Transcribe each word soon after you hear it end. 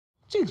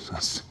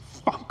Jesus,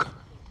 fuck.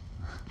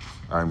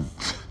 I'm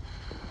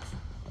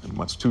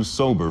much too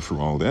sober for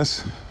all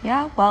this.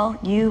 Yeah, well,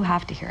 you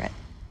have to hear it.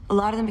 A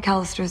lot of the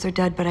McAllisters are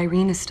dead, but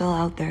Irene is still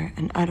out there,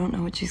 and I don't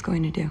know what she's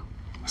going to do.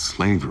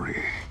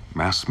 Slavery,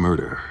 mass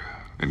murder,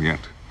 and yet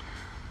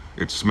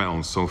it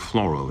smells so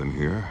floral in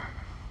here.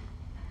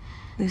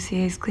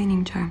 Lucier's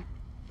cleaning charm.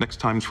 Next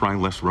time, try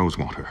less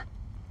rosewater.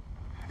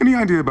 Any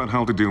idea about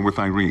how to deal with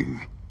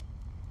Irene,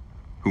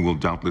 who will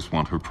doubtless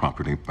want her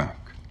property back?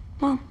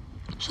 Well,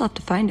 she'll have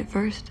to find it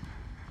first.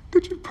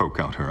 Did you poke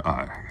out her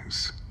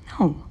eyes?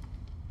 No.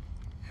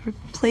 I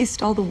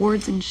replaced all the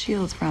wards and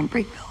shields around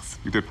Breakbills.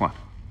 You did what?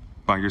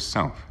 By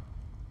yourself?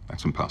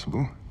 That's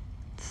impossible.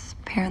 It's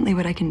apparently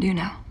what I can do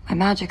now. My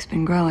magic's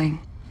been growing.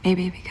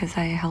 Maybe because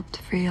I helped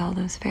free all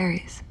those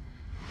fairies.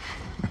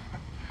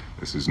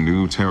 This is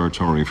new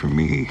territory for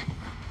me.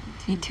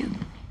 Me too.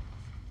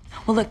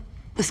 Well, look,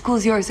 the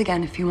school's yours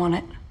again if you want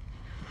it.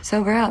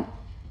 Sober up.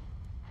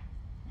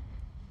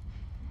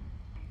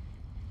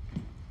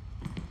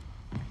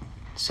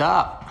 What's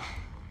up?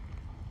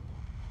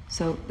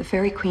 So, the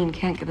Fairy Queen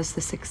can't give us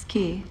the sixth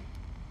key.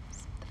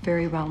 The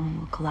fairy realm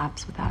will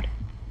collapse without it.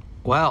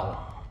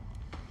 Well,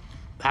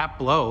 that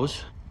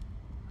blows.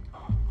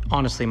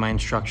 Honestly, my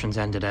instructions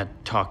ended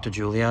at talk to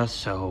Julia,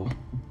 so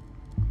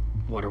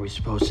what are we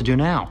supposed to do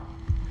now?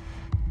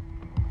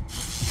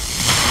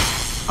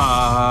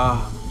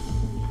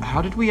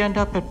 How did we end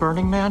up at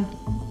Burning Man?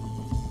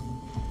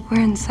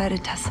 We're inside a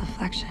Tesla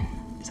flexion.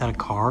 Is that a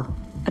car?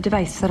 A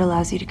device that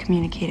allows you to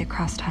communicate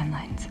across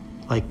timelines.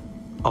 Like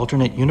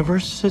alternate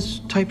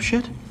universes type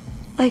shit?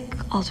 Like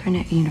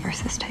alternate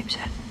universes type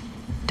shit.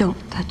 Don't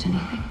touch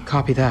anything.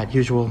 Copy that.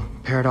 Usual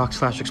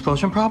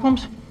paradox/explosion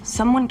problems?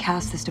 Someone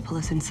cast this to pull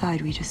us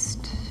inside. We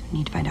just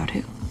need to find out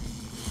who.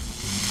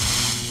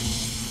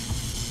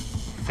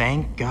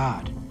 Thank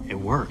God. It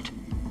worked.